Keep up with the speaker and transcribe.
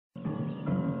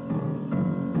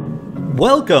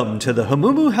Welcome to the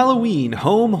Hamumu Halloween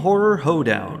Home Horror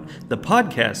Hoedown, the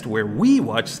podcast where we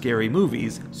watch scary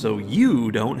movies so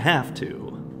you don't have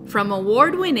to. From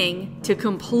award-winning to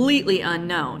completely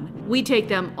unknown, we take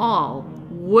them all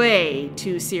way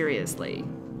too seriously.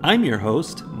 I'm your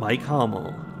host, Mike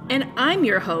Hummel. And I'm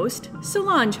your host,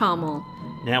 Solange Hummel.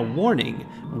 Now, warning,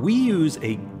 we use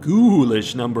a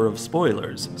ghoulish number of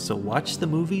spoilers, so watch the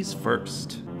movies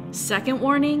first. Second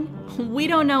warning, we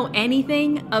don't know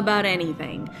anything about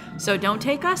anything, so don't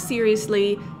take us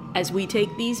seriously as we take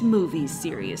these movies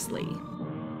seriously.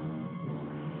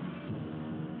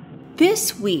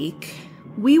 This week,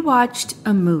 we watched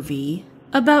a movie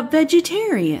about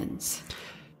vegetarians.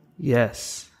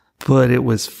 Yes, but it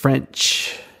was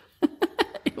French.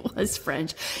 It was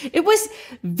French. It was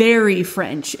very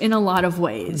French in a lot of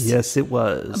ways. Yes, it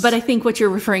was. But I think what you're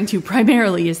referring to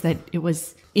primarily is that it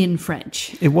was in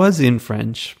French. It was in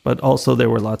French, but also there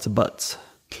were lots of buts.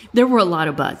 There were a lot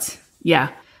of buts,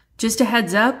 yeah. Just a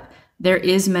heads up, there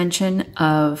is mention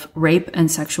of rape and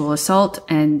sexual assault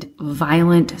and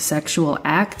violent sexual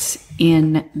acts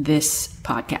in this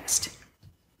podcast.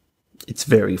 It's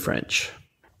very French.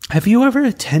 Have you ever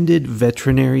attended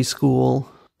veterinary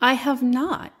school? I have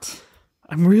not.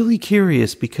 I'm really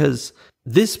curious because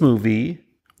this movie,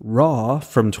 Raw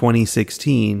from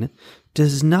 2016,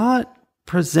 does not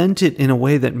present it in a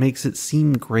way that makes it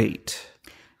seem great.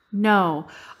 No.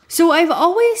 So I've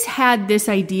always had this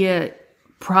idea,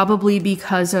 probably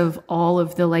because of all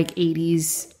of the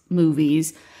 80s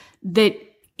movies, that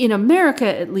in America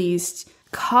at least,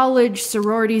 college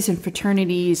sororities and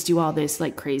fraternities do all this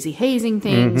crazy hazing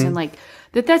things and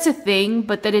that's a thing,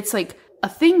 but that it's a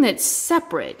thing that's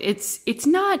separate. It's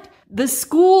not the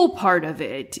school part of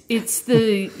it. It's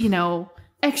the,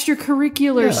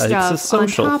 extracurricular stuff it's a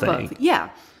social on top thing. of. Yeah.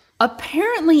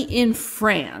 Apparently in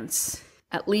France,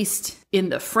 at least in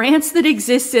the France that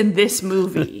exists in this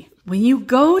movie, when you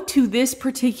go to this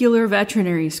particular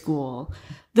veterinary school,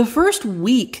 the first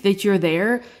week that you're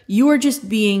there, you are just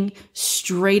being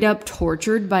straight up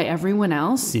tortured by everyone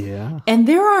else. Yeah. And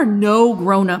there are no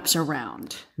grown-ups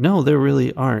around. No, there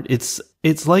really aren't.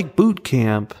 It's like boot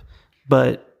camp,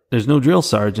 but there's no drill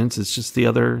sergeants. It's just the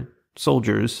other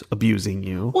soldiers abusing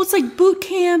you. Well, it's like boot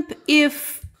camp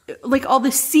if all the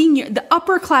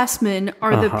upperclassmen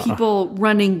are the people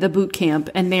running the boot camp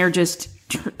and they're just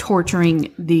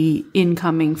torturing the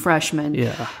incoming freshmen.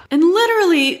 Yeah. And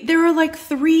literally there are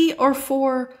 3 or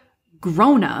 4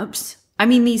 grown-ups. I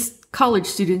mean, these college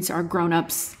students are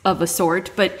grown-ups of a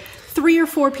sort, but 3 or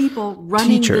 4 people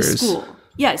running Teachers. the school.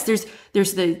 Yes, there's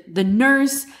the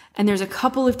nurse and there's a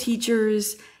couple of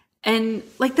teachers and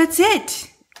that's it.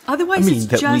 Otherwise, it's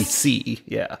that just... we see,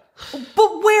 yeah.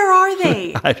 But where are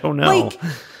they? I don't know.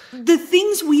 The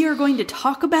things we are going to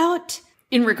talk about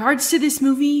in regards to this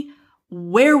movie,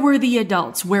 where were the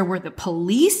adults? Where were the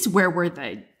police? Where were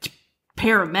the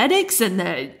paramedics? And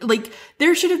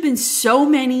there should have been so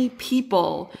many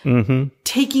people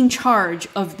taking charge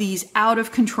of these out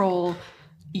of control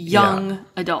young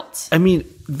adults. I mean,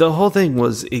 the whole thing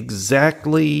was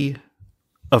exactly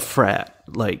a frat.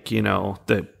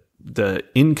 The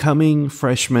incoming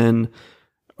freshmen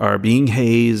are being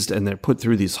hazed and they're put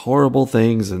through these horrible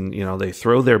things and, they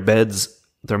throw their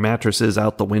mattresses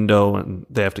out the window and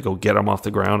they have to go get them off the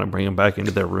ground and bring them back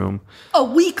into their room. A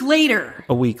week later.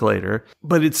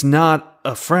 But it's not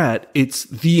a frat. It's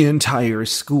the entire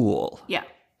school. Yeah.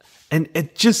 And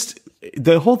it just,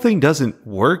 the whole thing doesn't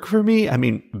work for me. I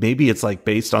mean, maybe it's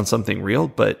based on something real,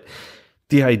 but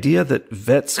the idea that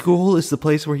vet school is the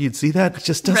place where you'd see that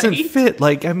just doesn't fit.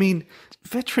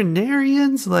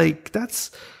 Veterinarians,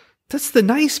 that's the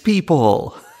nice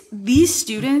people. These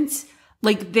students,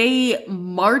 they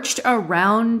marched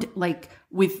around,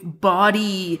 with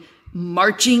body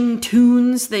marching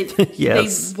tunes. They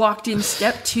walked in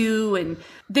step 2 and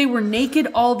they were naked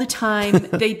all the time.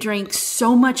 They drank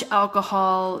so much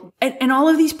alcohol. And all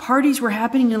of these parties were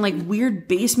happening in weird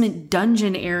basement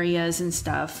dungeon areas and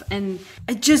stuff. And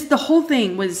the whole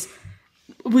thing was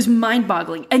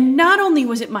mind-boggling. And not only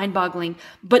was it mind-boggling,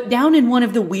 but down in one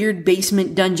of the weird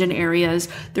basement dungeon areas,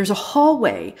 there's a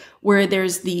hallway where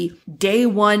there's the day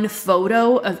 1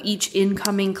 photo of each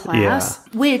incoming class,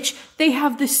 which they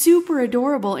have the super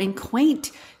adorable and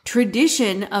quaint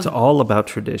tradition of... It's all about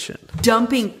tradition.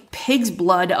 Dumping pig's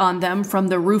blood on them from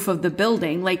the roof of the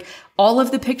building. All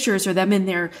of the pictures are them in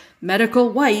their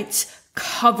medical whites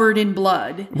covered in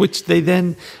blood. Which they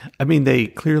then, they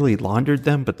clearly laundered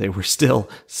them, but they were still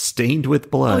stained with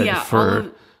blood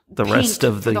for the rest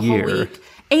of the year.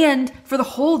 And for the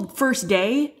whole first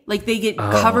day, they get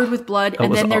covered with blood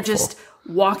and then they're just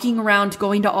walking around,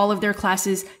 going to all of their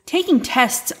classes, taking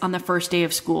tests on the first day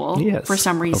of school for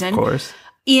some reason. Of course.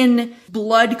 In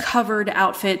blood-covered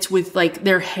outfits with, like,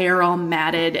 their hair all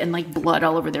matted and, like, blood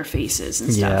all over their faces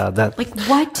and stuff. Yeah,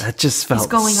 what that just felt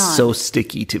going on? So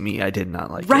sticky to me. I did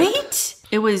not like it. Right?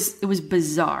 It was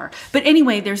bizarre. But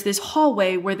anyway, there's this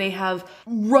hallway where they have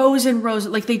rows and rows,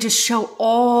 like they just show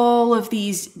all of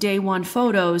these day one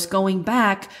photos going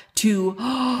back to,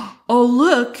 oh,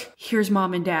 look, here's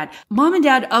mom and dad. Mom and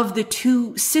dad of the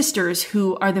two sisters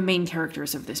who are the main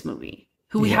characters of this movie,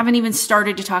 who we haven't even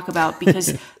started to talk about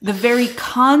because the very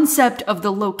concept of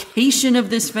the location of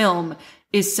this film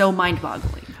is so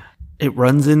mind-boggling. It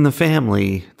runs in the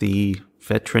family, the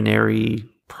veterinary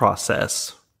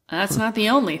process. That's not the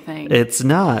only thing. It's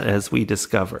not, as we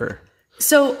discover.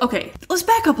 So, okay, let's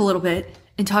back up a little bit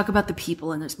and talk about the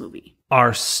people in this movie.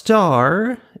 Our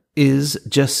star is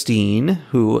Justine,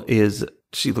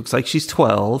 she looks like she's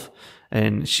 12,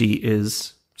 and she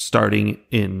is starting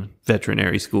in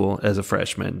veterinary school as a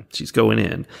freshman. She's going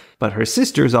in, but her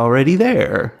sister's already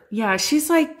there. Yeah, she's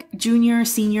like junior,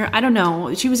 senior, I don't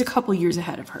know. She was a couple years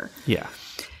ahead of her. Yeah.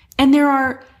 And there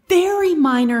are very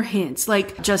minor hints,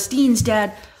 like Justine's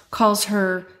dad calls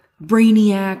her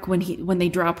Brainiac when they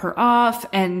drop her off,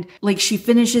 and like she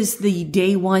finishes the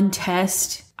day one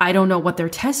test. I don't know what they're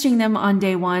testing them on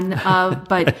day one,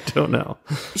 but I don't know.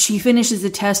 She finishes the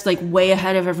test like way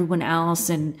ahead of everyone else,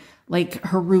 and like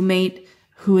her roommate,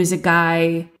 who is a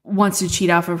guy, wants to cheat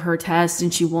off of her test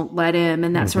and she won't let him,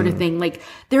 and that sort of thing. Like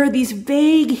there are these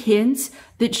vague hints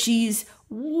that she's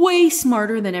way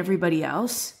smarter than everybody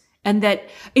else. And that,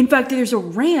 in fact, there's a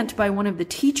rant by one of the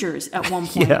teachers at one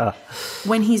point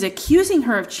when he's accusing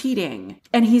her of cheating.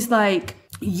 And he's like,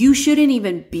 you shouldn't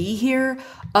even be here.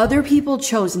 Other people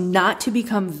chose not to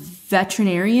become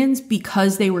veterinarians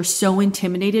because they were so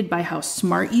intimidated by how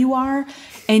smart you are.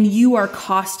 And you are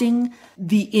costing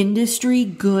the industry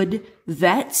good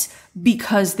vets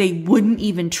because they wouldn't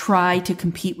even try to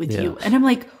compete with you. And I'm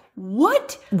like,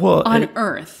 what on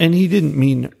earth? And he didn't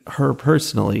mean her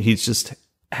personally. He's just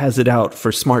has it out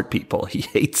for smart people. He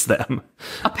hates them.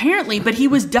 Apparently, but he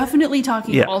was definitely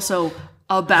talking also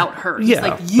about her. He's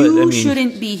like, you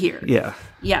shouldn't be here. Yeah.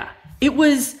 Yeah. It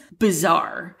was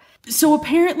bizarre. So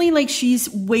apparently, like, she's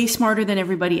way smarter than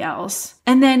everybody else.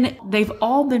 And then they've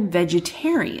all been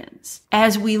vegetarians,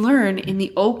 as we learn in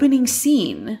the opening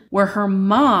scene where her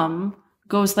mom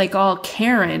goes like all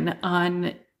Karen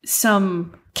on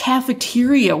some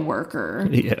cafeteria worker.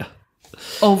 Yeah.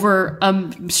 Over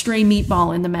a stray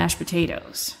meatball in the mashed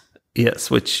potatoes. Yes,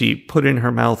 which she put in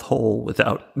her mouth whole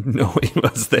without knowing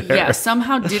was there. Yeah,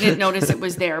 somehow didn't notice it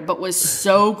was there, but was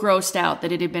so grossed out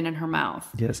that it had been in her mouth.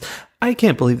 Yes. I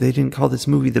can't believe they didn't call this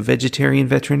movie The Vegetarian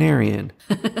Veterinarian.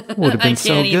 It would have been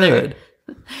so good.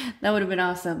 That would have been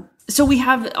awesome. So we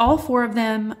have all four of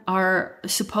them are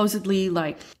supposedly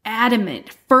like adamant,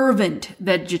 fervent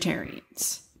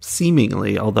vegetarians.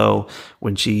 Seemingly, although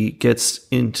when she gets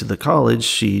into the college,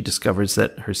 she discovers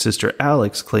that her sister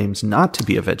Alex claims not to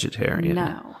be a vegetarian.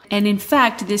 No. And in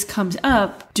fact, this comes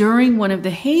up during one of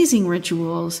the hazing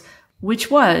rituals,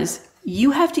 which was,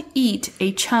 you have to eat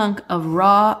a chunk of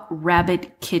raw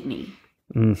rabbit kidney.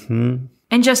 Mm-hmm.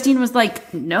 And Justine was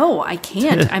like, no, I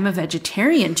can't. I'm a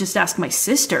vegetarian. Just ask my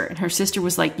sister. And her sister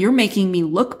was like, you're making me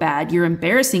look bad. You're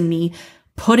embarrassing me.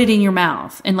 Put it in your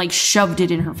mouth, and like shoved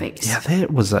it in her face. Yeah,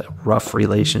 that was a rough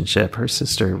relationship. Her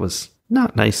sister was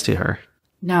not nice to her.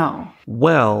 No.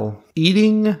 Well,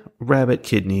 eating rabbit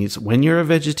kidneys when you're a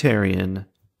vegetarian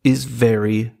is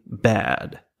very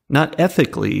bad. Not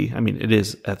ethically. I mean, it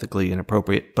is ethically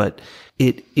inappropriate, but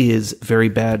it is very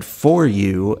bad for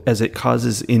you as it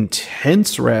causes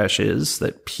intense rashes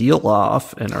that peel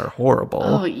off and are horrible.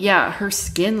 Oh, yeah. Her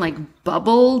skin like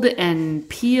bubbled and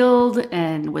peeled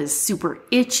and was super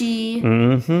itchy.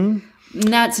 Mm-hmm.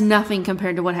 And that's nothing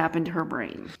compared to what happened to her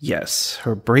brain. Yes.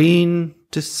 Her brain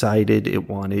decided it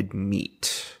wanted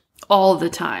meat. All the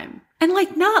time. And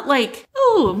like, not like,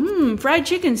 oh, fried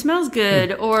chicken smells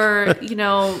good. Or, you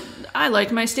know, I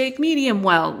like my steak medium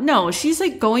well. No, she's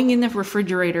like going in the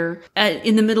refrigerator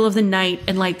in the middle of the night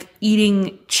and like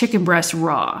eating chicken breast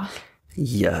raw.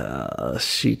 Yeah,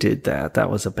 she did that. That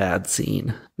was a bad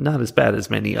scene. Not as bad as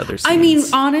many other scenes. I mean,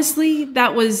 honestly,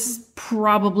 that was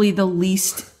probably the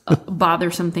least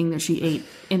bothersome thing that she ate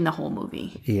in the whole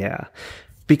movie. Yeah,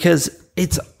 because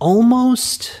it's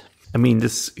almost... I mean,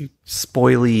 this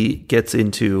spoily gets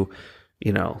into,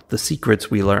 you know, the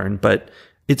secrets we learn, but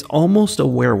it's almost a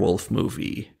werewolf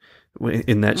movie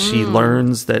in that she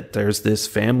learns that there's this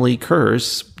family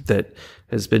curse that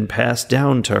has been passed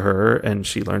down to her, and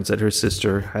she learns that her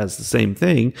sister has the same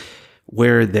thing,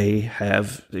 where they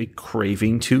have a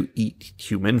craving to eat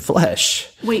human flesh.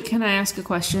 Wait, can I ask a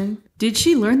question? Did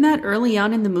she learn that early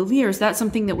on in the movie, or is that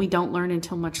something that we don't learn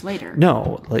until much later?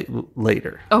 No,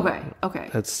 later. Okay.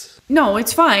 That's... No,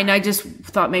 it's fine. I just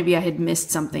thought maybe I had missed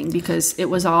something because it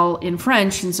was all in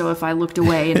French, and so if I looked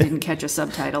away and didn't catch a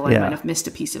subtitle, I might have missed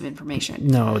a piece of information.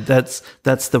 No, that's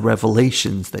the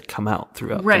revelations that come out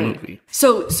throughout the movie.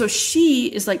 So she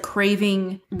is like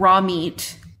craving raw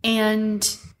meat,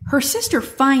 and her sister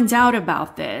finds out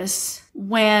about this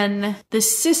when the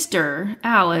sister,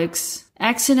 Alex,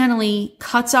 accidentally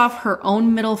cuts off her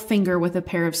own middle finger with a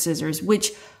pair of scissors,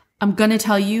 which I'm going to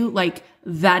tell you, like,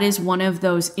 that is one of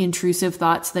those intrusive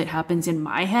thoughts that happens in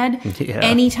my head. Yeah.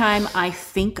 Anytime I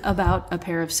think about a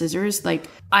pair of scissors, like,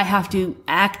 I have to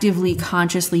actively,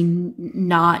 consciously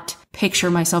not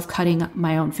picture myself cutting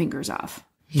my own fingers off.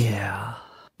 Yeah.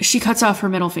 She cuts off her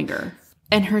middle finger,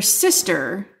 and her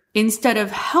sister, instead of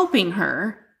helping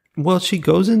her... Well, she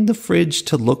goes in the fridge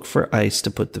to look for ice to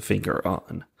put the finger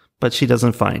on, but she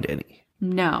doesn't find any.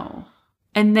 No.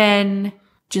 And then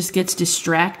just gets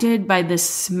distracted by the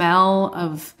smell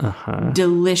of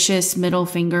delicious middle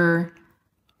finger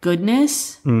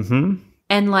goodness. Mm-hmm.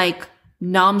 And like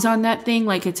noms on that thing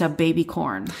like it's a baby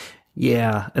corn.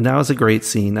 Yeah, and that was a great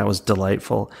scene. That was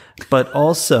delightful. But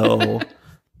also,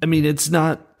 I mean, it's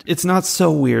not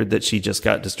so weird that she just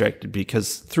got distracted,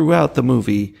 because throughout the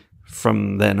movie,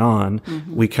 from then on,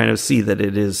 we kind of see that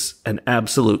it is an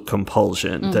absolute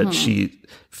compulsion that she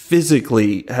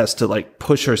physically has to like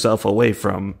push herself away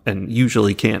from, and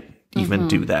usually can't even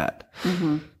do that.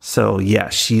 So yeah,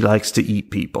 she likes to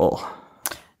eat people.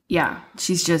 Yeah,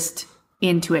 she's just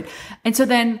into it. And so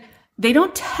then they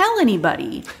don't tell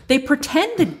anybody. They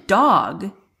pretend the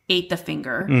dog ate the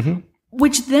finger,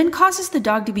 which then causes the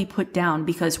dog to be put down,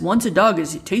 because once a dog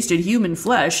has tasted human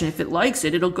flesh, and if it likes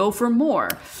it, it'll go for more.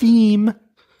 Theme.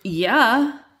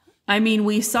 Yeah. I mean,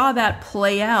 we saw that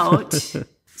play out.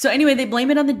 So anyway, they blame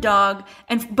it on the dog.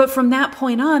 But from that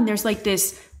point on, there's like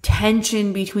this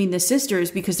tension between the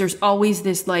sisters, because there's always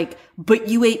this like, but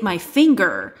you ate my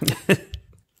finger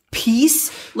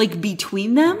piece, like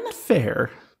between them. Fair.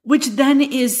 Which then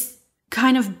is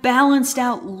kind of balanced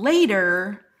out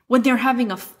later when they're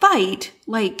having a fight,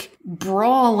 like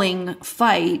brawling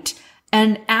fight,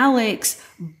 and Alex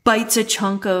bites a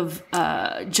chunk of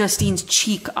Justine's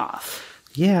cheek off.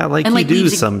 Yeah, like you do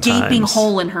leaves sometimes. A gaping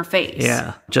hole in her face.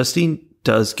 Yeah, Justine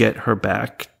does get her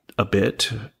back a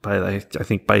bit by, like, I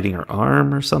think, biting her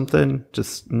arm or something.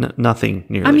 Just nothing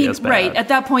nearly as bad. Right. At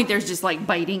that point, there's just like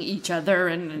biting each other,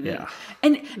 and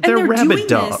they're rabid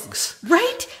dogs,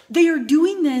 right? They are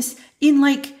doing this in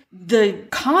like the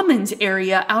commons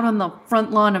area out on the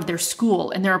front lawn of their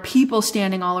school, and there are people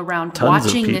standing all around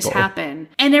watching this happen,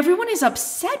 and everyone is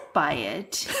upset by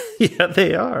it. Yeah,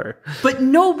 they are. But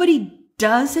nobody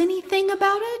does anything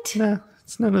about it. Nah,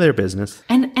 it's none of their business.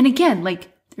 And again,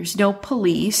 like, there's no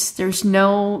police, there's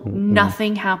no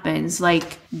nothing happens.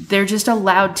 Like, they're just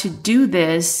allowed to do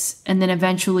this, and then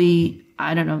eventually,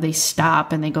 I don't know, they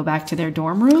stop and they go back to their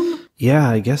dorm room. Yeah,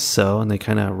 I guess so. And they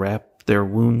kind of wrap their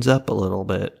wounds up a little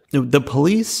bit. The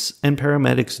police and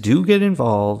paramedics do get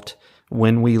involved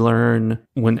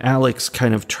when Alex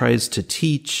kind of tries to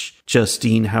teach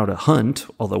Justine how to hunt,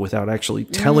 although without actually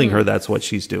telling her that's what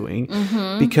she's doing,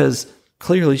 because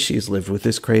clearly she's lived with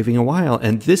this craving a while,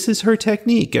 and this is her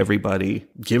technique, everybody.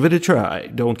 Give it a try.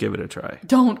 Don't give it a try.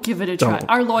 Don't give it a try.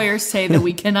 Our lawyers say that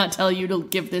we cannot tell you to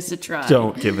give this a try.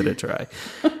 Don't give it a try.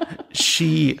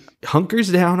 She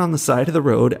hunkers down on the side of the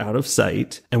road out of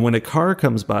sight, and when a car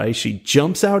comes by, she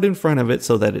jumps out in front of it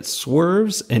so that it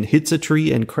swerves and hits a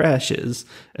tree and crashes.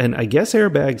 And I guess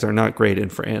airbags are not great in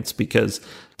France, because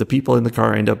the people in the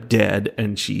car end up dead,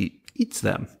 and she eats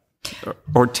them.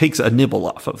 Or takes a nibble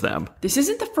off of them. This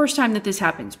isn't the first time that this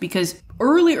happens, because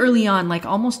early on, like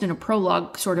almost in a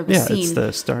prologue sort of a scene. Yeah, it's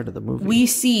the start of the movie. We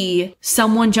see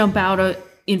someone jump out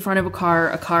in front of a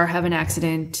car have an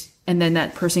accident, and then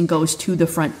that person goes to the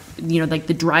front, like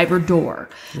the driver door.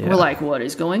 Yeah. We're like, what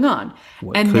is going on?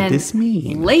 What could this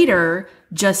mean? Later,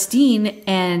 Justine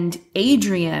and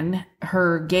Adrian,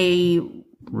 her gay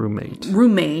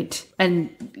roommate,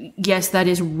 and yes, that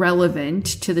is relevant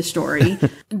to the story.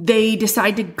 They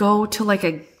decide to go to like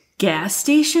a gas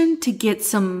station to get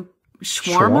some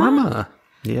shawarma.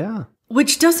 Yeah.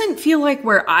 Which doesn't feel like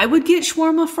where I would get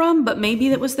shawarma from, but maybe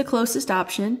that was the closest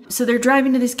option. So they're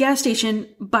driving to this gas station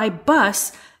by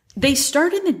bus. They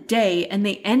start in the day and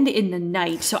they end in the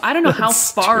night. So I don't know how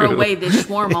far away this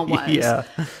shawarma was. Yeah.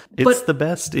 It's the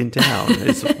best in town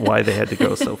is why they had to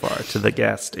go so far to the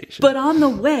gas station. But on the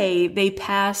way, they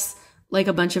pass like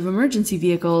a bunch of emergency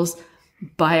vehicles,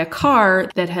 by a car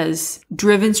that has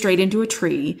driven straight into a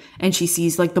tree, and she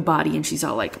sees like the body and she's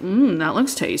all like, that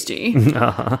looks tasty.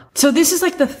 So this is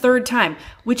like the third time,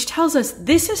 which tells us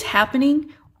this is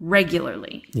happening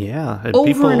regularly. Yeah. And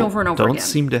over and over and over don't again.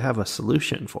 Seem to have a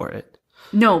solution for it.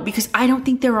 No, because I don't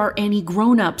think there are any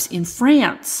grown-ups in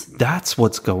France. That's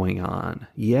what's going on.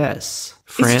 Yes.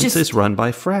 France is run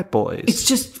by frat boys. It's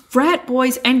just frat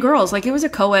boys and girls. Like, it was a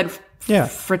co-ed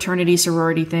fraternity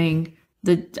sorority thing.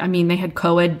 They had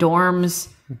co-ed dorms.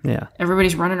 Yeah.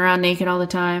 Everybody's running around naked all the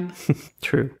time.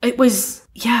 True. It was,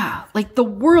 like the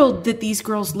world that these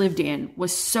girls lived in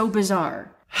was so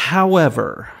bizarre.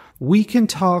 However, we can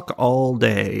talk all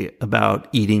day about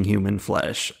eating human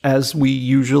flesh, as we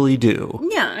usually do.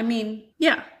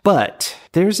 Yeah. But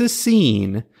there's a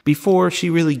scene before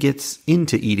she really gets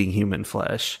into eating human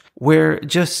flesh where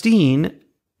Justine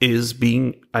is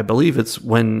being, I believe it's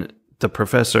when the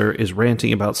professor is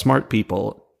ranting about smart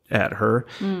people at her,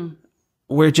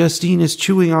 where Justine is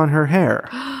chewing on her hair.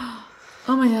 Oh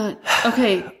my God.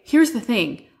 Okay, here's the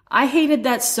thing. I hated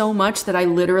that so much that I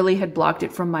literally had blocked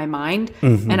it from my mind,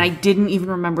 and I didn't even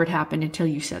remember it happened until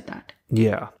you said that.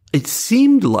 Yeah. It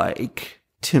seemed like,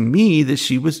 to me, that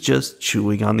she was just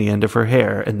chewing on the end of her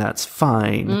hair, and that's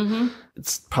fine.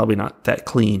 It's probably not that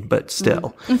clean, but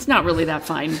still. It's not really that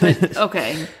fine, but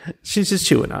okay. She's just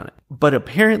chewing on it. But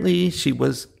apparently she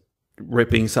was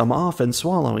ripping some off and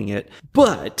swallowing it.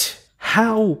 But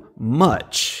how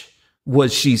much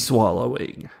was she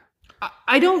swallowing?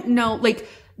 I don't know. Like,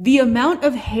 the amount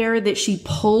of hair that she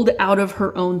pulled out of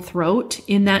her own throat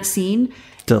in that scene.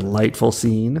 Delightful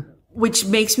scene. Which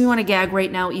makes me want to gag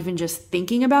right now, even just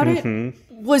thinking about it,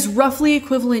 was roughly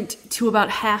equivalent to about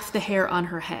half the hair on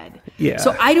her head. Yeah.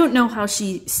 So I don't know how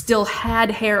she still had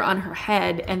hair on her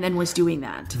head and then was doing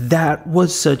that. That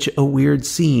was such a weird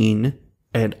scene,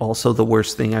 and also the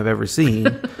worst thing I've ever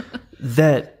seen,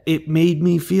 that it made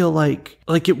me feel like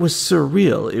it was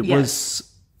surreal. It was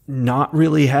not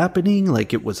really happening,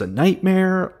 like it was a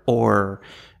nightmare, or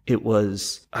it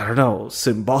was, I don't know,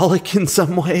 symbolic in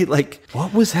some way. Like,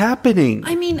 what was happening?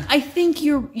 I mean, I think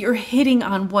you're hitting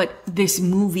on what this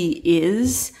movie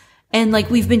is. And like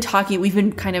we've been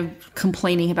kind of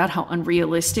complaining about how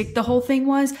unrealistic the whole thing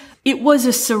was. It was a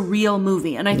surreal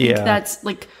movie. And I think that's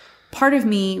like, part of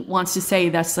me wants to say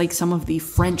that's like some of the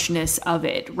Frenchness of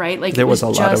it, right? Like, there was a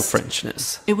lot of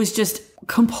Frenchness. It was just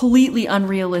completely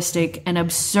unrealistic and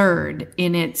absurd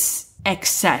in its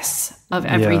excess of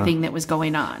everything that was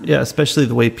going on. Yeah, especially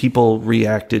the way people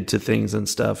reacted to things and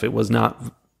stuff. It was not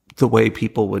the way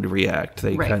people would react.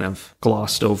 They kind of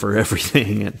glossed over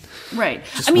everything and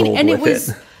just rolled with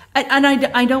it. And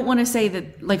I don't want to say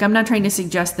that, like, I'm not trying to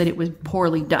suggest that it was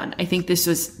poorly done. I think this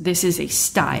is a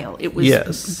style. It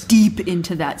was deep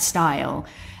into that style.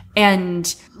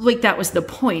 And like, that was the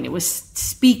point. It was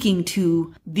speaking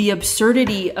to the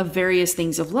absurdity of various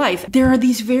things of life. There are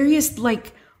these various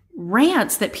like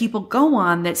rants that people go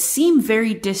on that seem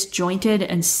very disjointed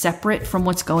and separate from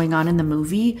what's going on in the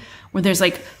movie, where there's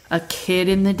like a kid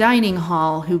in the dining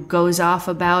hall who goes off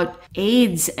about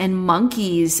AIDS and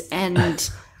monkeys and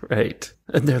right.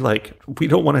 And they're like, we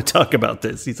don't want to talk about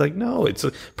this. He's like, no, it's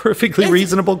a perfectly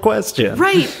reasonable question.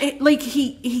 Right. Like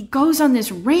he goes on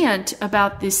this rant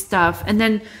about this stuff. And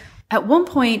then at one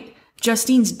point,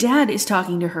 Justine's dad is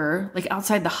talking to her, like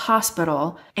outside the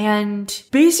hospital. And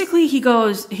basically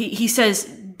he says,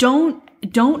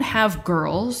 don't have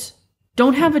girls.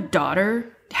 Don't have a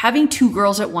daughter. Having two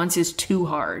girls at once is too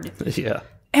hard. Yeah.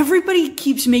 Everybody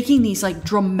keeps making these like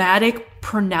dramatic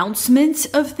pronouncements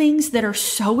of things that are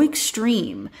so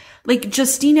extreme. Like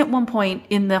Justine at one point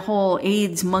in the whole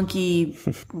AIDS monkey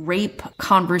rape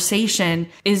conversation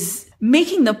is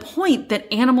making the point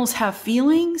that animals have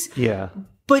feelings. Yeah.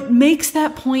 But makes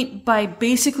that point by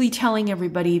basically telling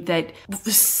everybody that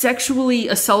sexually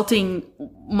assaulting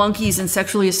monkeys and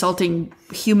sexually assaulting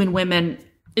human women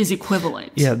is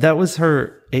equivalent. Yeah, that was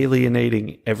her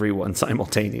alienating everyone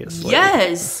simultaneously.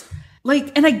 Yes.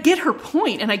 Like, and I get her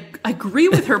point, and I agree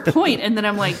with her point, and then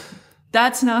I'm like,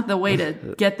 that's not the way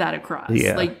to get that across.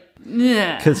 Yeah. Like,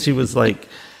 yeah. Because she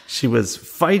was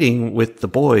fighting with the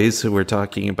boys who were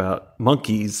talking about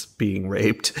monkeys being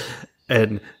raped,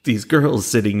 and these girls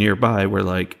sitting nearby were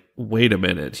like, wait a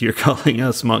minute, you're calling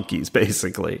us monkeys,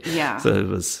 basically. Yeah. So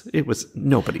it was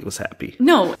nobody was happy.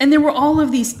 No, and there were all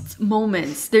of these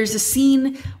moments. There's a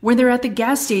scene where they're at the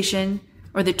gas station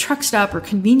or the truck stop or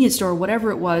convenience store or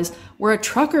whatever it was, where a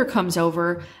trucker comes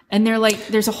over and they're like,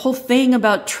 there's a whole thing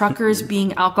about truckers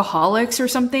being alcoholics or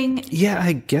something. Yeah,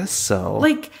 I guess so.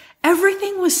 Like,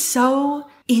 everything was so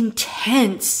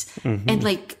intense and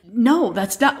like, no,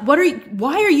 that's not,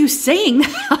 why are you saying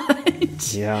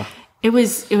that? Yeah. It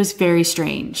was very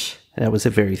strange. That was a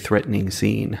very threatening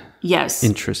scene. Yes.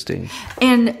 Interesting.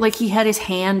 And like he had his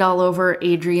hand all over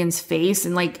Adrian's face,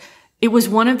 and like it was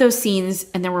one of those scenes,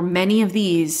 and there were many of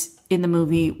these in the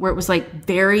movie where it was like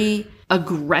very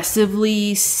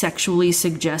aggressively sexually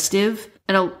suggestive.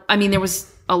 And I mean, there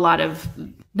was a lot of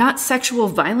not sexual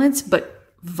violence, but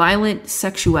violent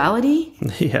sexuality.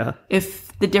 Yeah.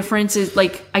 If the difference is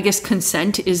like, I guess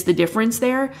consent is the difference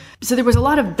there. So there was a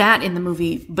lot of that in the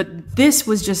movie, but this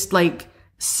was just like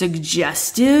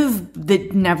suggestive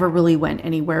that never really went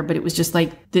anywhere. But it was just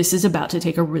like, this is about to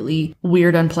take a really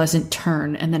weird, unpleasant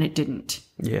turn. And then it didn't.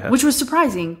 Yeah. Which was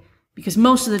surprising because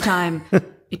most of the time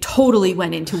it totally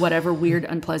went into whatever weird,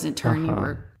 unpleasant turn you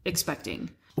were expecting.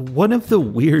 One of the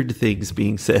weird things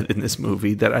being said in this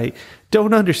movie that I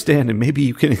don't understand, and maybe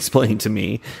you can explain to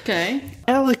me. Okay.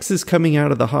 Alex is coming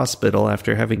out of the hospital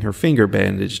after having her finger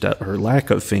bandaged up, her lack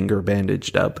of finger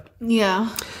bandaged up.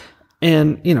 Yeah.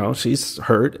 And, you know, she's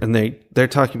hurt, and they're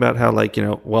talking about how, like, you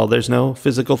know, well, there's no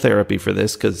physical therapy for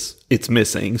this because it's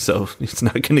missing, so it's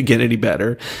not going to get any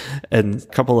better. And a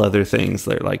couple other things.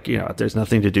 They're like, you know, there's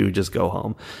nothing to do, just go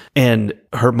home. And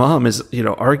her mom is, you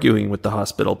know, arguing with the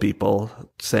hospital people,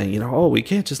 saying, you know, oh, we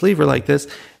can't just leave her like this.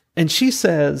 And she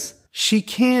says, she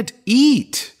can't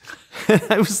eat. And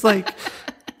I was like...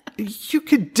 You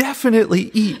could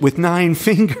definitely eat with 9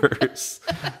 fingers.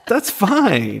 That's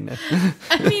fine.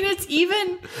 I mean, it's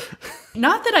even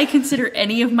not that I consider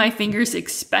any of my fingers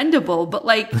expendable, but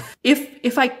like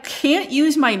if I can't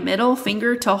use my middle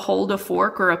finger to hold a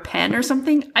fork or a pen or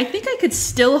something, I think I could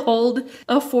still hold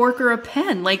a fork or a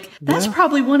pen. Like that's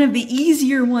probably one of the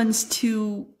easier ones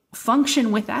to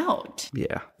function without.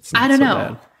 Yeah. I don't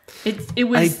know. Bad. It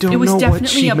was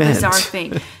definitely a bizarre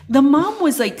thing. The mom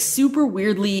was like super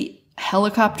weirdly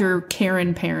helicopter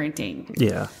Karen parenting.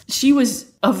 Yeah. She was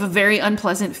of a very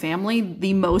unpleasant family,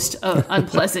 the most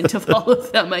unpleasant of all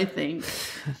of them, I think.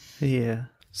 Yeah.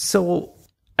 So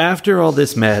after all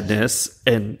this madness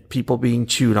and people being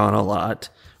chewed on a lot,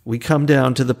 we come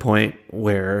down to the point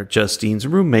where Justine's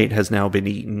roommate has now been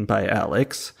eaten by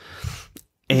Alex.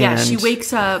 And yeah, she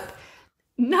wakes up.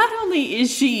 Not only is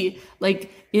she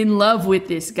like in love with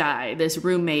this guy, this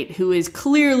roommate who is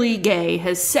clearly gay,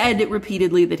 has said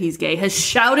repeatedly that he's gay, has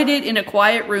shouted it in a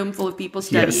quiet room full of people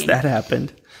studying. Yes, that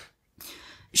happened.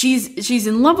 She's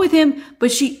in love with him,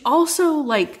 but she also,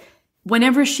 like,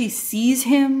 whenever she sees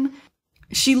him,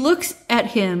 she looks at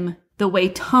him the way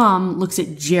Tom looks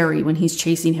at Jerry when he's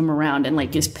chasing him around and,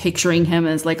 like, is picturing him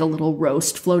as, like, a little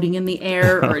roast floating in the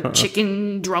air or a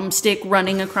chicken drumstick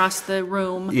running across the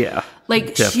room. Yeah,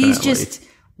 like, definitely. She's just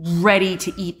ready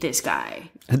to eat this guy.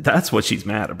 And that's what she's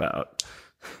mad about.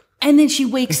 And then she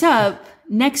wakes up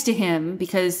next to him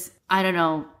because, I don't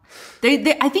know,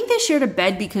 I think they shared a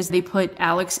bed because they put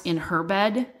Alex in her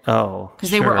bed. Oh,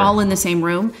 because they were all in the same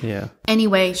room. Yeah.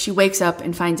 Anyway, she wakes up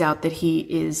and finds out that he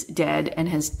is dead and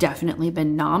has definitely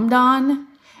been nommed on.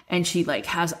 And she, like,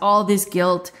 has all this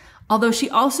guilt. Although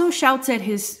she also shouts at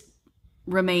his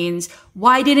remains,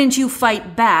 why didn't you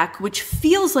fight back? Which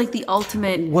feels like the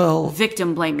ultimate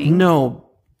victim blaming. No,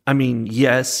 I mean,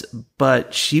 yes,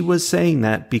 but she was saying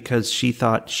that because she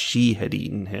thought she had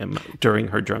eaten him during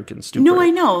her drunken stupor. No,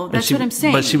 I know. That's what I'm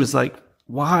saying. But she was like,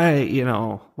 why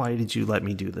did you let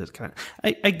me do this kind of...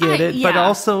 I get it, yeah. But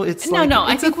also it's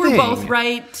I think we're both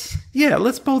right. Yeah,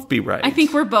 let's both be right. I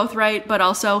think we're both right, but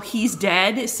also he's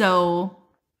dead, so...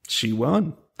 She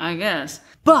won. I guess.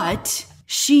 But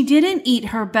she didn't eat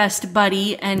her best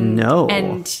buddy and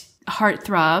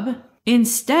heartthrob.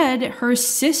 Instead, her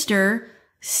sister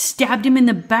stabbed him in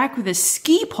the back with a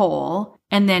ski pole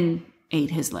and then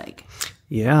ate his leg.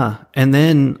 Yeah. And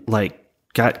then, like,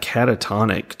 got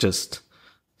catatonic, just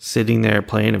sitting there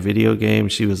playing a video game.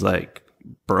 She was, like,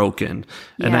 broken.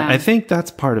 And I think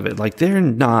that's part of it. Like, they're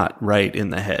not right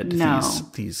in the head,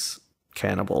 these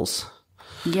cannibals.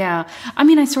 Yeah. I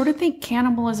mean, I sort of think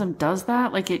cannibalism does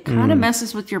that. Like, it kind of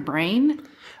messes with your brain.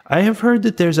 I have heard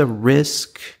that there's a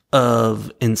risk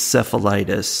of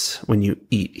encephalitis when you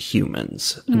eat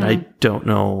humans. And I don't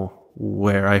know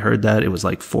where I heard that. It was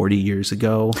like 40 years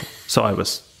ago. So I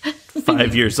was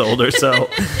 5 years old or so.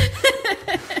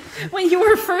 When you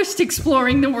were first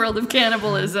exploring the world of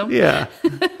cannibalism. Yeah.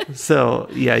 So,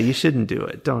 yeah, you shouldn't do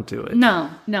it. Don't do it. No,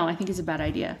 I think it's a bad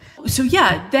idea. So,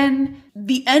 yeah, then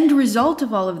the end result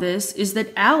of all of this is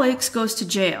that Alex goes to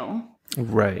jail.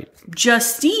 Right.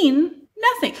 Justine,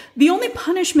 nothing. The only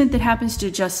punishment that happens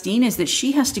to Justine is that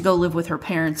she has to go live with her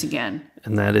parents again.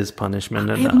 And that is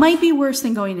punishment enough. It might be worse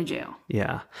than going to jail.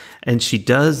 Yeah. And she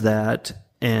does that,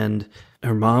 and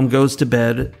her mom goes to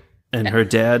bed, and her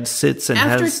dad sits and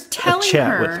has a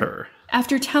chat with her.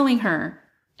 After telling her,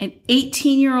 an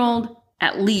 18-year-old,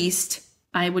 at least,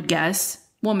 I would guess,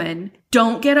 woman,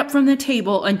 don't get up from the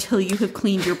table until you have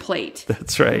cleaned your plate.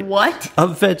 That's right. What?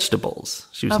 Of vegetables.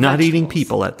 She was not eating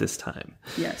people at this time.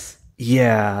 Yes.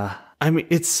 Yeah. I mean,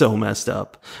 it's so messed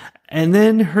up. And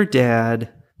then her dad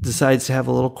decides to have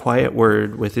a little quiet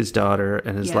word with his daughter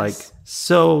and is like,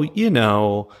 so,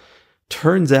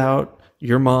 turns out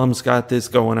your mom's got this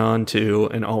going on too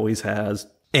and always has.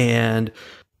 And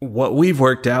what we've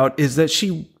worked out is that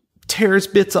she tears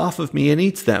bits off of me and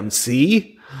eats them.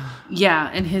 See? Yeah,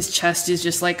 and his chest is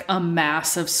just like a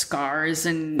mass of scars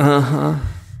and...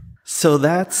 So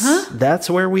that's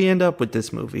where we end up with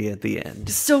this movie at the end.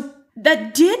 So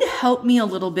that did help me a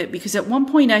little bit because at one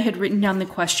point I had written down the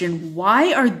question,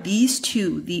 why are these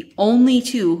two the only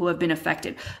two who have been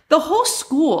affected? The whole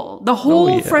school, the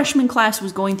whole freshman class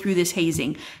was going through this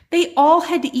hazing. They all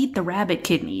had to eat the rabbit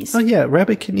kidneys. Oh yeah,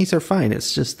 rabbit kidneys are fine.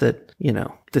 It's just that,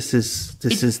 this is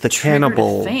the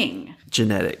cannibal thing.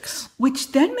 Genetics.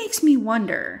 Which then makes me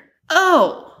wonder,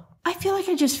 I feel like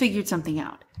I just figured something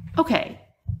out. Okay,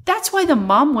 that's why the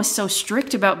mom was so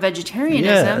strict about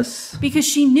vegetarianism, because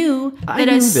she knew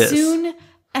that soon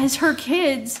as her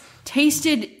kids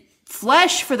tasted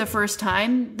flesh for the first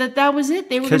time, that was it.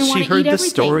 They were going to want to eat everything. Because she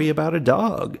heard the story about a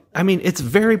dog. I mean, it's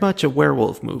very much a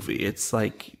werewolf movie. It's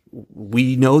like,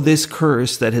 we know this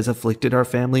curse that has afflicted our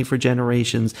family for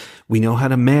generations. We know how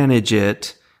to manage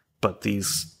it, but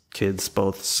these kids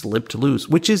both slipped loose,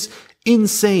 which is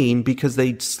insane because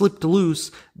they slipped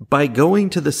loose by going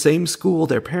to the same school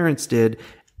their parents did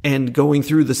and going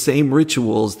through the same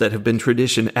rituals that have been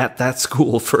tradition at that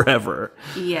school forever.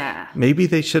 Yeah. Maybe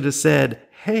they should have said,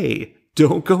 hey,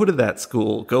 don't go to that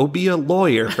school. Go be a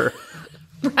lawyer.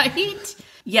 Right?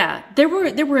 Yeah. There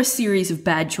were a series of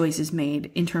bad choices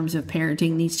made in terms of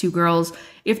parenting these two girls.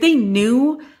 If they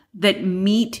knew that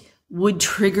meat would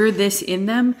trigger this in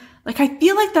them, like, I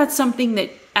feel like that's something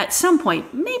that at some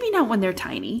point, maybe not when they're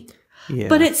tiny,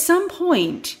 but at some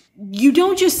point, you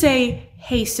don't just say,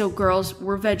 hey, so girls,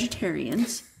 we're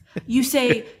vegetarians. You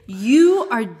say, you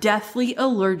are deathly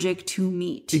allergic to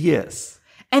meat. Yes.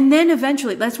 And then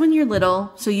eventually, that's when you're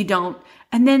little, so you don't.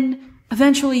 And then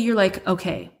eventually you're like,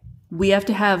 okay, we have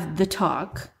to have the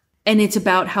talk. And it's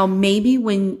about how maybe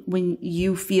when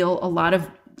you feel a lot of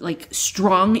like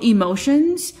strong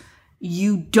emotions,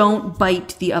 you don't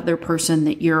bite the other person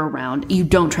that you're around. You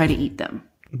don't try to eat them.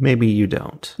 Maybe you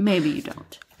don't.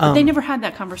 But they never had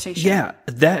that conversation. Yeah,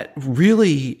 that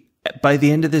really, by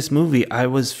the end of this movie, I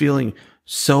was feeling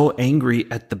so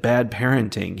angry at the bad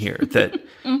parenting here that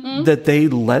that they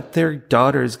let their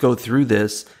daughters go through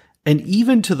this. And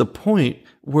even to the point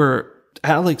where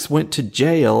Alex went to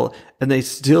jail and they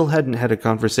still hadn't had a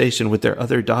conversation with their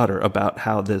other daughter about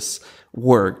how this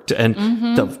worked. And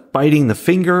the biting the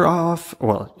finger off,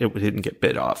 well, it didn't get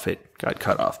bit off. It got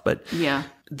cut off. But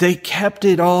they kept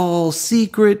it all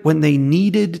secret when they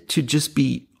needed to just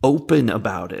be open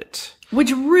about it.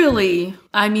 Which really,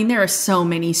 I mean, there are so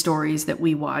many stories that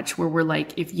we watch where we're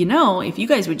like, if you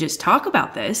guys would just talk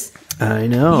about this, I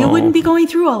know, you wouldn't be going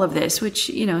through all of this, which,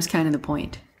 is kind of the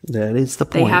point. That is the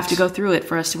point. They have to go through it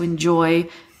for us to enjoy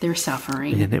their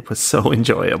suffering. And it was so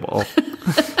enjoyable.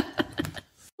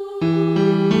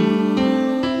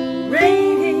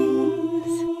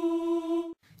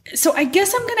 So I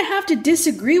guess I'm going to have to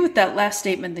disagree with that last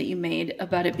statement that you made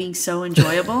about it being so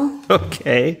enjoyable.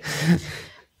 Okay.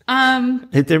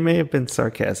 There may have been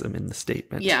sarcasm in the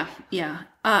statement. Yeah.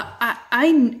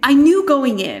 I knew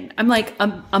going in, I'm like,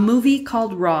 a movie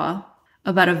called Raw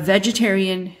about a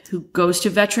vegetarian who goes to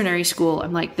veterinary school.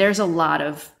 I'm like, there's a lot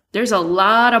of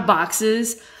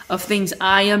boxes of things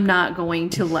I am not going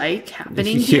to like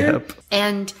happening here. Yep.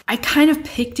 And I kind of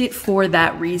picked it for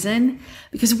that reason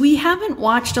because we haven't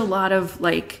watched a lot of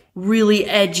like really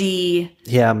edgy,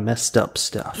 messed up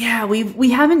stuff. Yeah,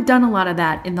 we haven't done a lot of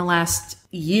that in the last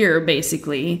year,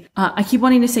 basically. I keep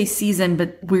wanting to say season,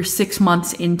 but we're 6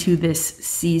 months into this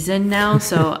season now,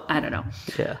 so I don't know.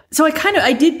 Yeah. So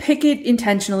I did pick it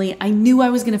intentionally. I knew I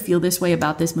was going to feel this way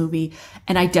about this movie,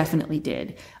 and I definitely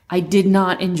did. I did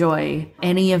not enjoy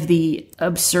any of the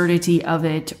absurdity of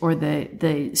it or the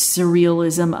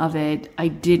surrealism of it. I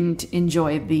didn't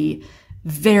enjoy the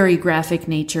very graphic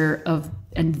nature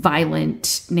and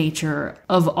violent nature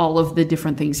of all of the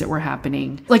different things that were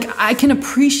happening. Like, I can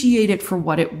appreciate it for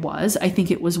what it was. I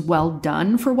think it was well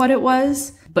done for what it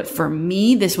was. But for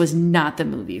me, this was not the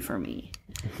movie for me.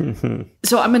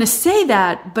 So I'm going to say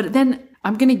that, but then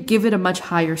I'm going to give it a much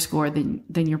higher score than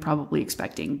you're probably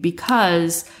expecting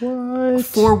because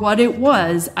for what it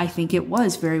was, I think it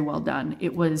was very well done.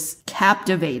 It was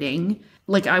captivating.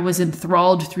 Like, I was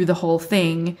enthralled through the whole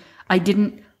thing. I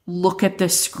didn't look at the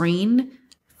screen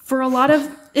for a lot of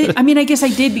it. I mean, I guess I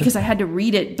did because I had to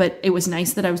read it, but it was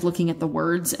nice that I was looking at the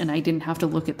words and I didn't have to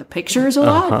look at the pictures a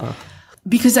lot.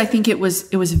 Because I think it was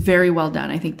very well done.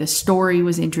 I think the story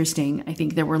was interesting. I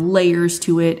think there were layers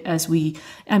to it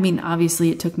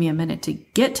obviously it took me a minute to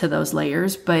get to those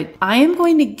layers, but I am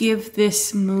going to give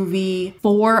this movie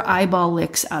 4 eyeball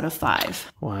licks out of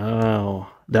 5. Wow.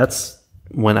 That's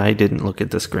when I didn't look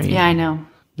at the screen. Yeah, I know.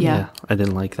 Yeah. I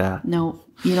didn't like that. No,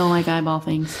 you don't like eyeball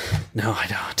things. No, I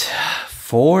don't.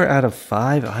 4 out of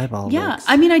 5 eyeball licks.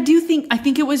 I mean, I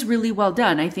think it was really well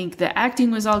done. I think the acting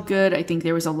was all good. I think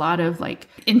there was a lot of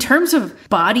in terms of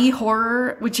body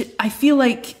horror, which I feel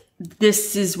like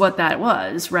this is what that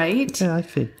was, right? Yeah, I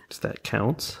think that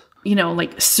counts.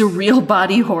 Surreal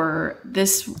body horror.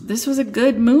 This was a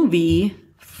good movie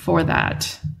for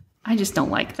that. I just don't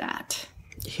like that.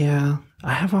 Yeah,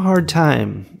 I have a hard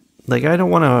time. I don't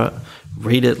want to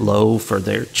rate it low for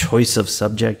their choice of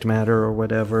subject matter or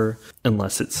whatever,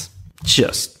 unless it's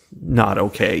just not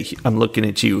okay. I'm looking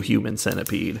at you, Human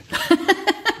Centipede.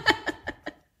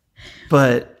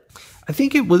 But I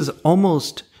think it was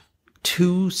almost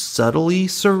too subtly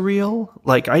surreal.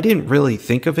 I didn't really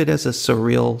think of it as a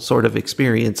surreal sort of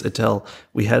experience until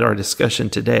we had our discussion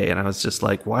today. And I was just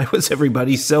like, why was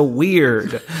everybody so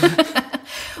weird?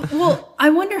 Well,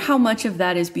 I wonder how much of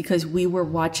that is because we were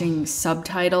watching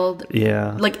subtitled.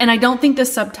 Yeah. And I don't think the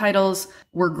subtitles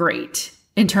were great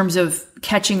in terms of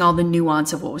catching all the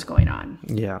nuance of what was going on.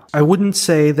 Yeah. I wouldn't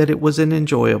say that it was an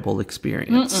enjoyable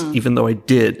experience, even though I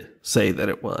did say that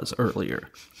it was earlier.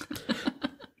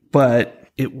 But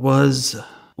it was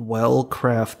well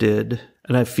crafted.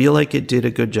 And I feel like it did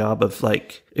a good job of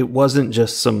it wasn't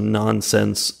just some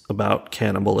nonsense about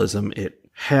cannibalism. It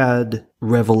had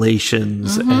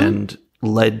revelations and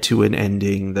led to an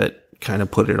ending that kind of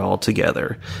put it all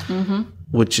together,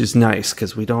 which is nice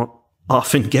because we don't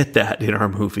often get that in our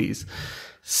movies.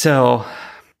 So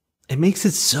it makes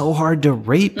it so hard to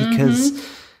rate because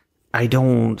I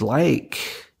don't like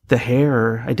the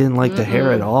hair. I didn't like the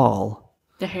hair at all.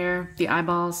 The hair, the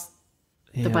eyeballs,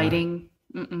 the biting.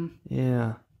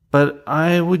 Yeah. But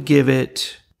I would give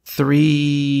it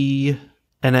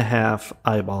 3.5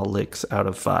 eyeball licks out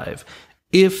of 5.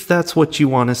 If that's what you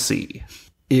want to see.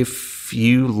 If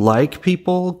you like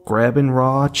people grabbing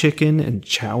raw chicken and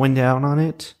chowing down on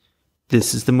it,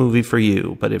 this is the movie for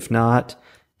you. But if not,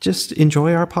 just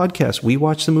enjoy our podcast. We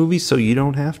watch the movies so you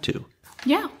don't have to.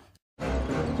 Yeah.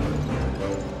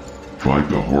 Fight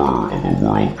the horror of a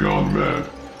world gone mad.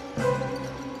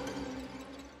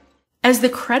 As the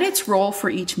credits roll for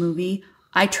each movie,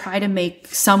 I try to make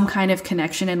some kind of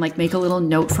connection and make a little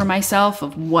note for myself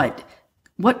of what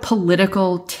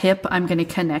political tip I'm going to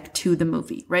connect to the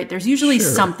movie, right? There's usually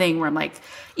something where I'm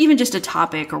even just a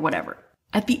topic or whatever.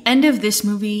 At the end of this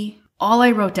movie, all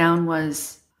I wrote down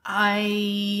was,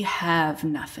 I have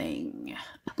nothing.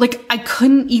 I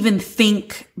couldn't even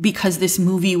think because this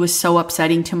movie was so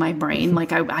upsetting to my brain.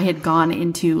 I had gone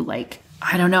into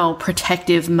I don't know,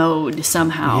 protective mode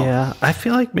somehow. Yeah, I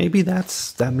feel like maybe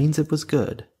that means it was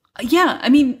good. Yeah, I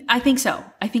mean, I think so.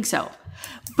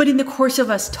 But in the course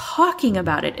of us talking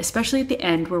about it, especially at the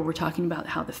end where we're talking about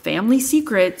how the family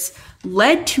secrets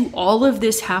led to all of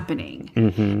this happening,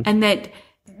 and that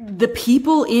the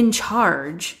people in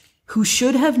charge who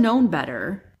should have known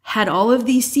better had all of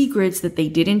these secrets that they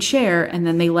didn't share, and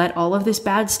then they let all of this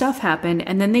bad stuff happen,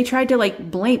 and then they tried to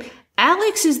blame...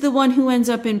 Alex is the one who ends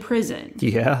up in prison.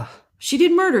 Yeah. She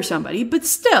did murder somebody, but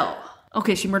still.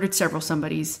 Okay, she murdered several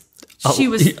somebodies. She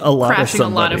was crashing a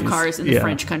lot of cars in the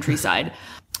French countryside.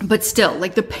 But still,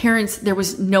 the parents, there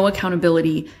was no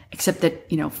accountability except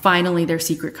that, finally their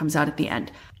secret comes out at the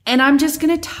end. And I'm just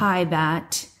going to tie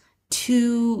that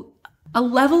to a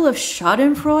level of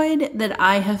schadenfreude that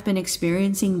I have been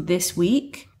experiencing this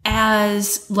week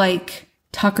as,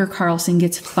 Tucker Carlson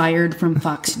gets fired from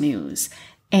Fox News.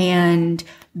 And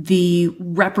the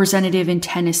representative in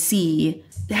Tennessee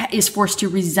is forced to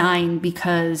resign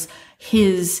because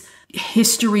his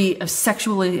history of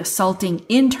sexually assaulting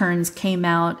interns came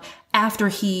out after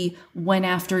he went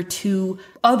after 2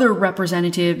 other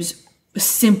representatives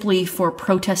simply for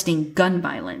protesting gun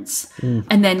violence.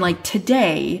 And then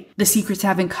today, the secrets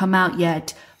haven't come out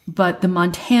yet, but the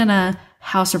Montana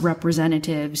House of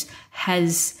Representatives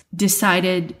has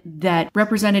decided that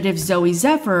Representative Zoe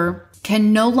Zephyr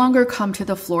can no longer come to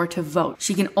the floor to vote.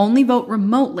 She can only vote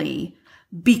remotely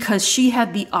because she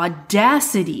had the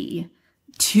audacity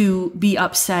to be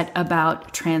upset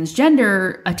about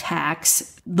transgender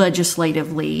attacks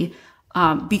legislatively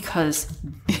because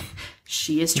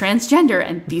she is transgender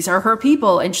and these are her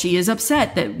people and she is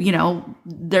upset that,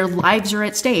 their lives are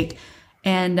at stake.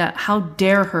 And how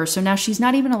dare her? So now she's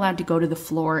not even allowed to go to the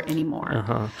floor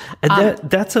anymore. And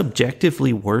that's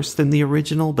objectively worse than the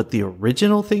original. But the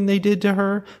original thing they did to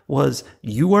her was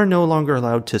you are no longer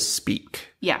allowed to speak.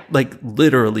 Yeah. Like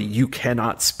literally, you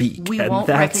cannot speak. We and won't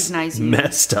recognize you.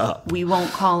 Messed up. We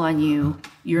won't call on you.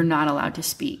 You're not allowed to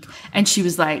speak. And she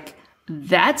was like,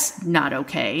 that's not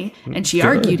okay. And she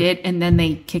argued it. And then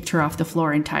they kicked her off the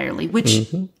floor entirely,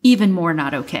 which even more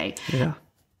not okay. Yeah.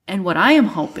 And what I am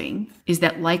hoping is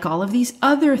that, like all of these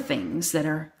other things that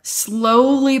are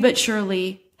slowly but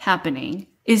surely happening,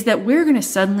 is that we're going to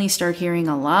suddenly start hearing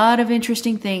a lot of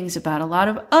interesting things about a lot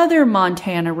of other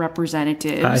Montana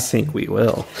representatives. I think we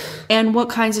will. And what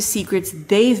kinds of secrets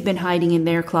they've been hiding in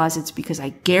their closets, because I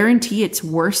guarantee it's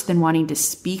worse than wanting to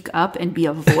speak up and be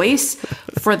a voice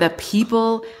for the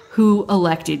people who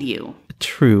elected you.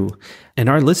 True. And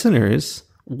our listeners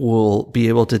will be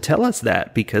able to tell us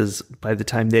that, because by the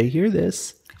time they hear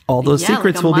this, all those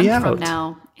secrets will be out. From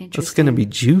now. It's going to be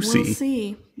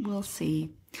juicy. We'll see.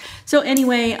 So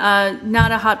anyway,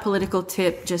 not a hot political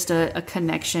tip, just a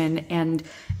connection and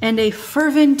a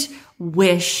fervent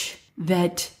wish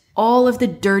that all of the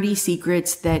dirty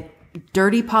secrets that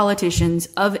dirty politicians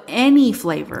of any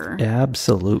flavor,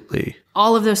 absolutely,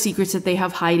 all of those secrets that they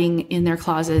have hiding in their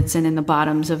closets and in the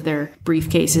bottoms of their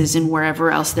briefcases and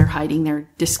wherever else they're hiding their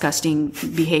disgusting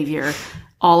behavior,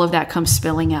 all of that comes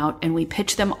spilling out, and we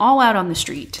pitch them all out on the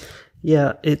street.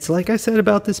 Yeah, it's like I said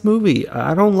about this movie.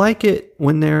 I don't like it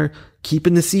when they're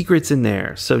keeping the secrets in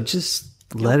there. So just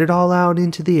let it all out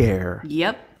into the air.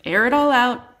 Yep, air it all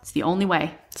out. It's the only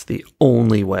way. It's the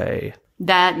only way.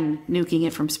 That and nuking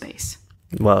it from space.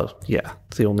 Well, yeah,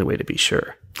 it's the only way to be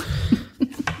sure.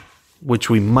 Which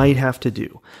we might have to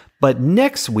do. But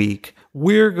next week,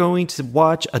 we're going to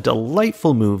watch a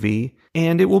delightful movie,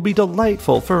 and it will be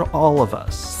delightful for all of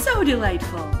us. So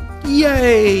delightful.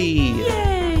 Yay!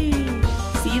 Yay!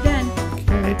 See you then.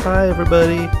 Okay, bye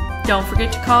everybody. Don't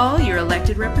forget to call your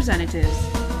elected representatives.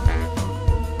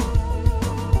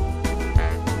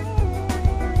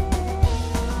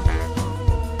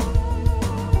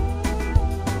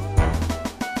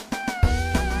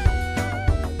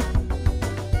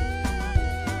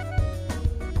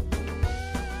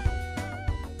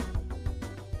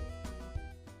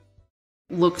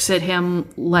 Looks at him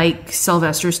like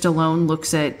Sylvester Stallone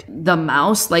looks at the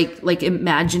mouse, like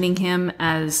imagining him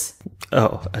as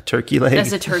a turkey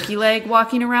leg,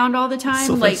 walking around all the time.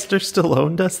 Sylvester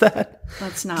Stallone does that.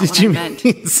 That's not what I meant.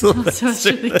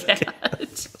 Sylvester the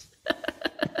cat.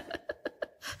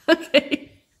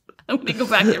 Okay, I'm gonna go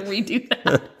back and redo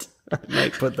that. I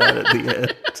might put that at the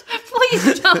end.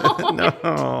 Please don't.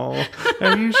 No.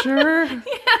 Are you sure? Yeah,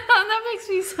 that makes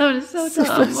me so dumb.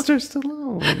 Sylvester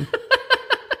Stallone.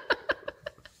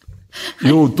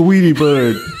 Yo, Tweety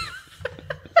Bird.